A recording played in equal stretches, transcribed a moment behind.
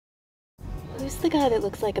Who's the guy that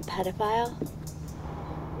looks like a pedophile?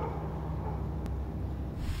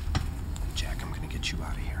 Jack, I'm gonna get you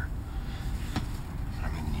out of here.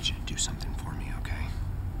 I'm gonna need you to do something for me, okay?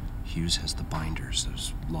 Hughes has the binders,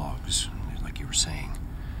 those logs, like you were saying.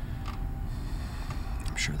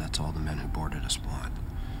 I'm sure that's all the men who boarded us want.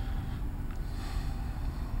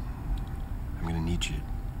 I'm gonna need you.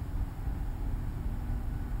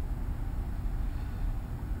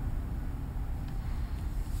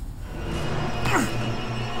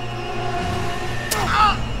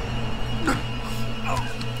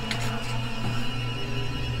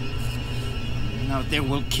 Out there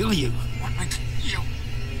will kill you. What makes you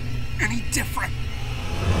any different?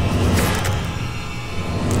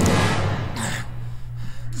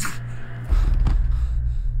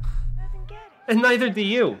 And neither do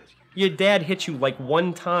you. Your dad hit you like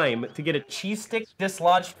one time to get a cheese stick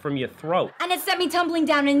dislodged from your throat. And it sent me tumbling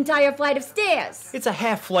down an entire flight of stairs. It's a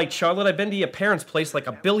half flight, Charlotte. I've been to your parents' place like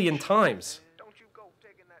 1 billion times.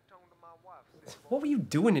 What were you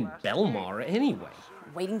doing in Belmar anyway?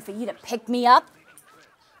 Waiting for you to pick me up?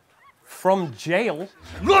 From jail?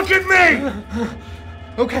 Look at me!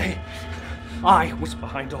 Okay. I was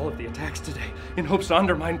behind all of the attacks today in hopes to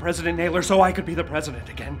undermine President Naylor so I could be the president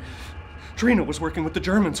again. Trina was working with the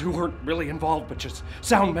Germans who weren't really involved but just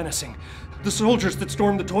sound menacing. The soldiers that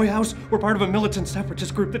stormed the toy house were part of a militant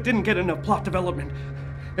separatist group that didn't get enough plot development.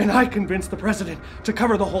 And I convinced the president to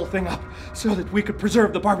cover the whole thing up so that we could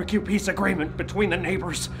preserve the barbecue peace agreement between the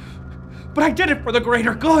neighbors. But I did it for the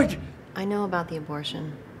greater good! I know about the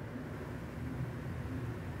abortion.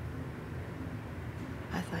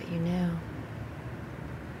 I thought you knew.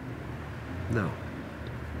 No.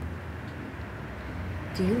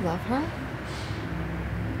 Do you love her?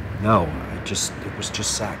 No, it was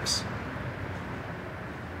just sex.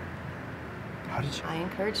 How did you? I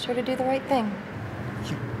encouraged her to do the right thing.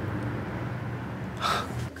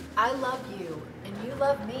 I love you, and you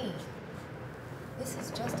love me. This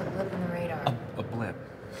is just a blip in the radar. A blip.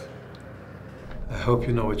 I hope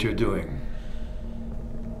you know what you're doing,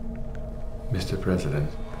 Mr.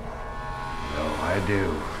 President. No, I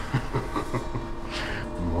do.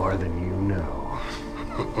 More than you know.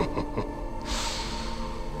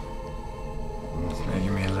 It's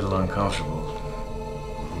making me a little uncomfortable.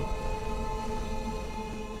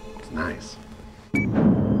 It's nice.